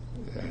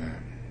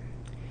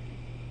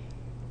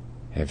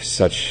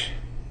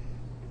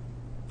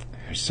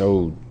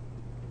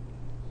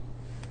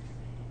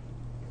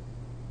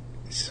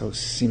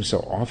seem so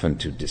often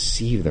to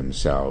deceive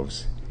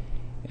themselves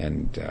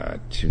and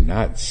to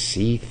not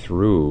see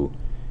through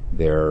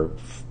their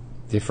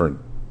different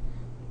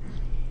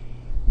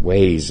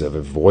ways of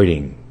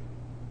avoiding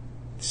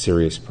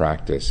serious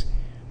practice.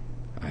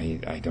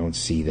 I don't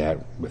see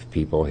that with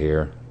people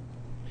here.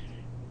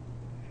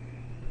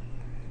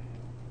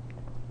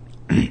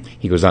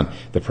 He goes on,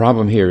 the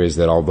problem here is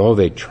that although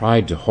they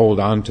tried to hold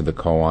on to the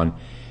koan,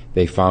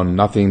 they found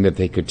nothing that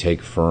they could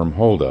take firm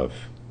hold of.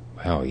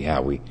 Well,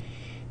 yeah,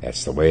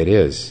 that's the way it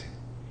is.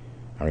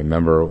 I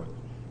remember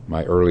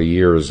my early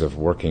years of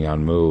working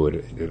on Mu.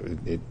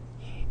 It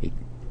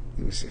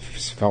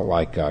felt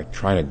like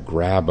trying to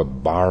grab a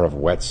bar of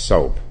wet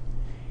soap.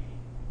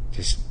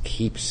 Just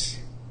keeps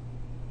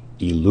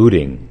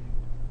eluding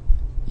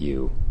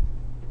you.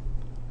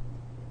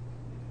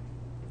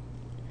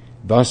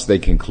 Thus they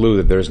conclude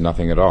that there is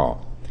nothing at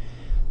all.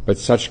 But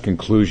such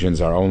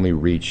conclusions are only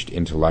reached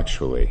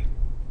intellectually.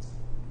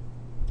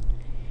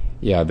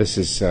 Yeah, this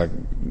is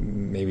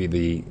maybe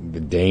the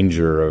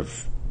danger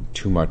of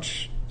too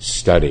much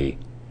study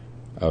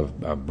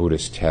of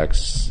Buddhist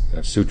texts,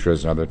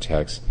 sutras and other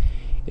texts,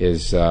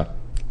 is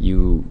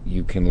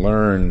you can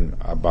learn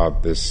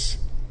about this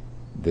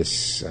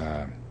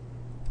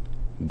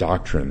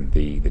doctrine,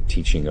 the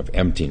teaching of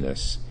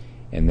emptiness,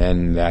 and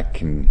then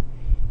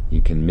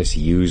you can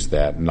misuse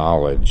that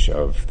knowledge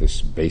of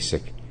this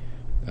basic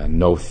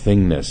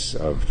no-thingness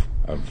of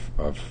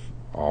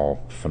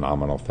all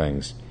phenomenal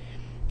things,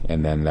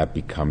 and then that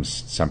becomes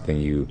something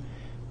you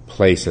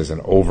place as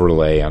an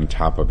overlay on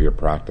top of your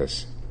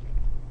practice.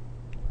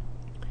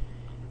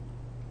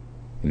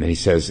 And then he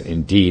says,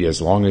 indeed,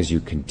 as long as you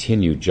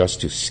continue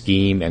just to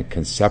scheme and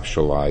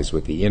conceptualize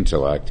with the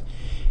intellect,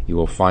 you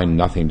will find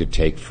nothing to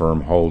take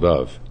firm hold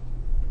of.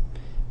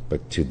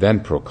 But to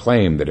then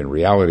proclaim that in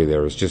reality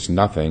there is just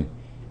nothing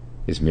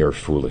is mere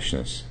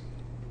foolishness.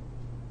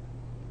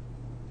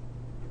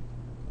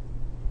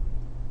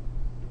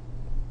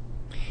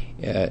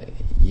 In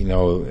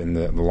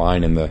the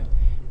line in the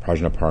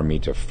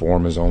Prajnaparamita,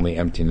 form is only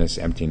emptiness,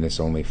 emptiness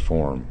only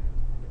form.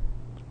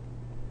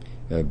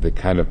 The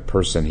kind of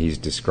person he's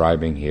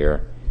describing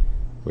here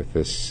with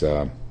this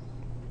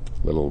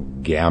little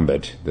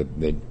gambit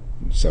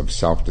of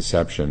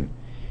self-deception,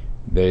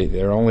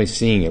 they're only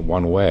seeing it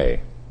one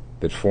way,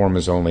 that form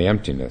is only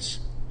emptiness.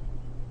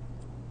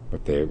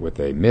 What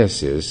they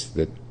miss is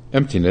that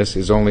emptiness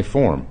is only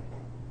form.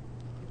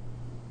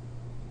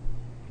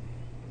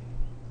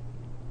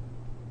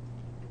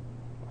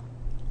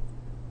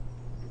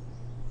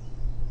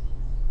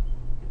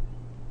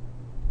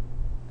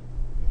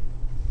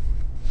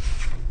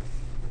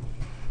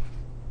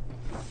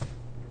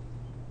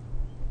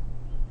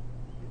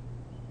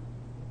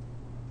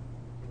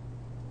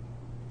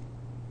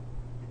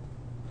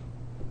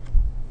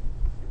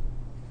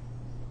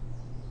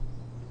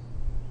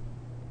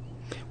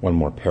 One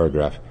more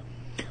paragraph.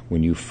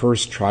 When you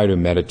first try to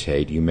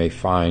meditate, you may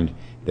find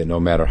that no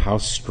matter how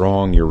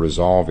strong your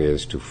resolve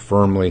is to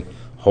firmly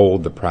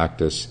hold the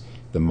practice,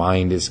 the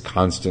mind is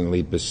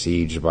constantly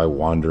besieged by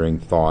wandering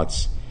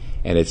thoughts,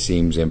 and it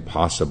seems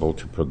impossible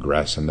to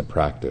progress in the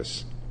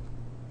practice.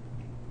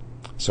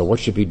 So what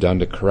should be done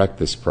to correct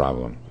this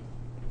problem?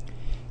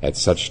 At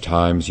such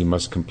times, you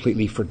must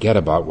completely forget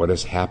about what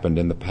has happened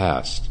in the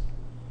past.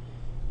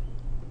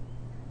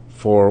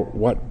 For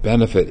what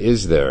benefit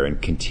is there in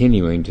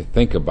continuing to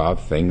think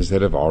about things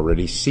that have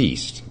already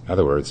ceased? In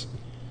other words,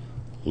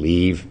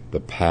 leave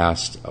the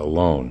past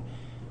alone.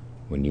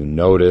 When you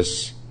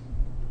notice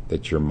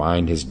that your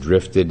mind has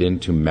drifted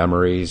into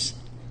memories,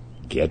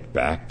 get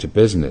back to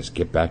business,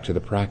 get back to the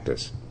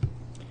practice.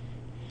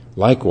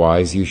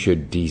 Likewise, you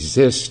should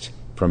desist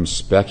from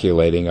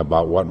speculating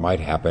about what might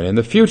happen in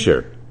the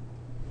future.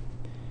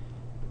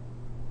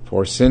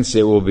 For since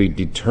it will be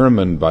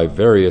determined by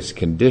various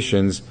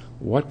conditions,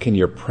 what can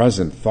your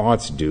present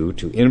thoughts do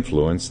to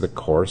influence the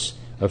course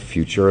of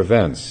future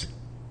events?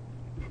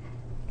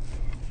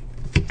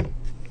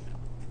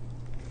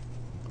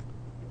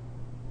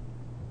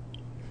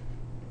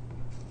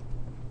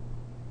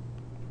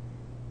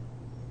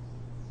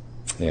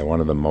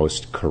 One of the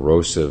most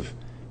corrosive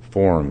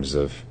forms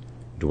of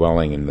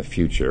dwelling in the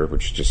future,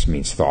 which just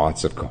means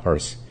thoughts, of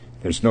course.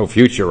 There's no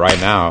future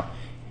right now.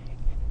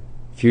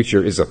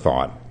 Future is a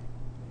thought.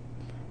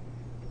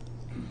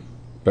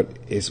 But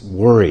is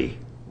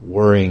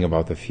worrying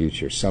about the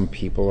future. Some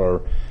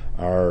people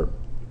are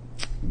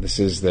this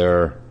is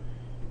their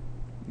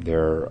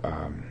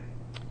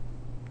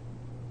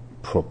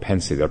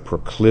propensity, their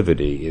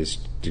proclivity is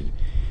to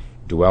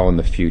dwell in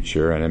the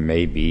future, and it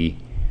may be,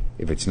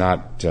 if it's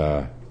not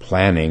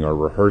planning or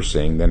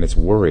rehearsing, then it's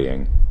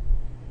worrying.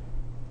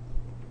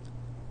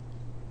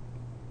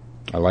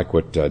 I like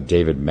what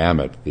David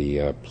Mamet,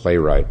 the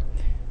playwright,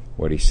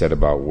 what he said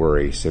about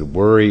worry. He said,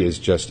 worry is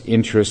just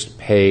interest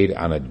paid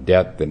on a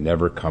debt that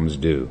never comes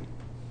due.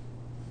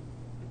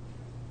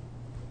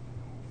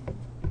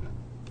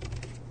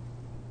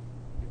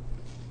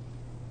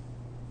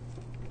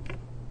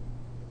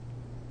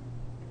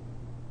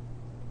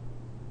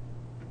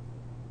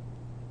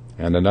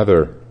 And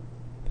another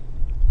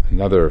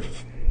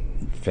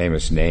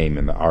famous name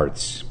in the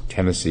arts,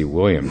 Tennessee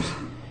Williams,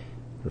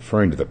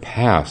 referring to the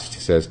past,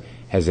 says,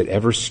 has it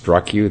ever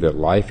struck you that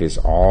life is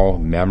all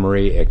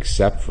memory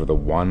except for the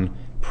one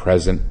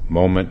present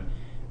moment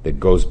that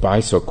goes by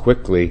so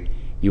quickly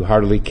you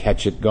hardly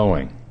catch it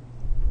going?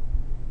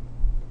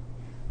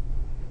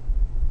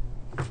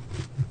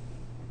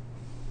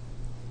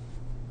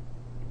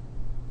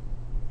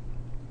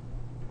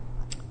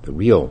 The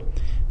real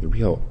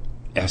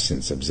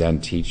essence of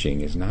Zen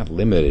teaching is not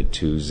limited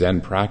to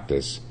Zen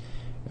practice.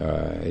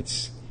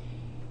 It's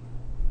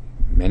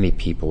many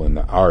people in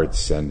the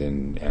arts and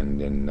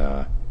in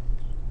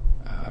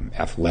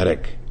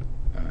athletic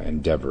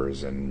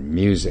endeavors and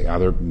music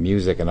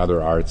and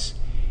other arts.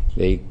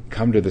 They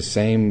come to the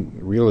same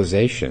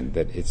realization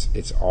that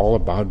it's all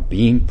about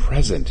being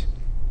present.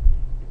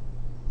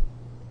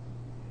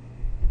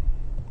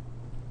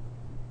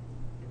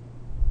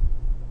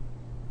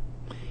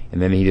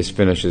 And then he just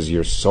finishes,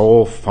 your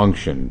sole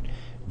function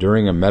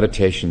during a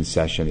meditation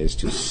session is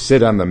to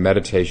sit on the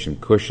meditation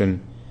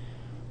cushion,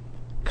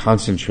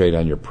 concentrate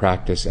on your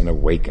practice, and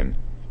awaken.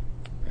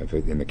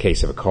 In the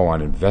case of a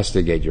koan,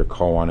 investigate your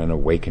koan and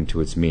awaken to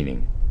its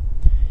meaning.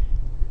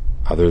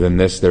 Other than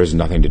this, there is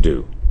nothing to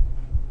do.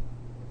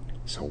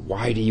 So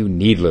why do you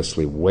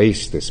needlessly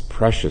waste this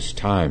precious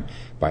time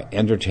by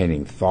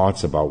entertaining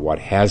thoughts about what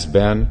has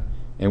been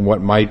and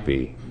what might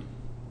be?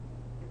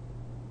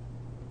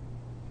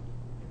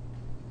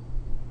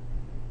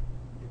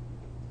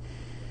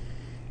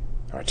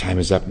 Our time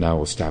is up now.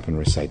 We'll stop and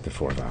recite the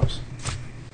 4 vows.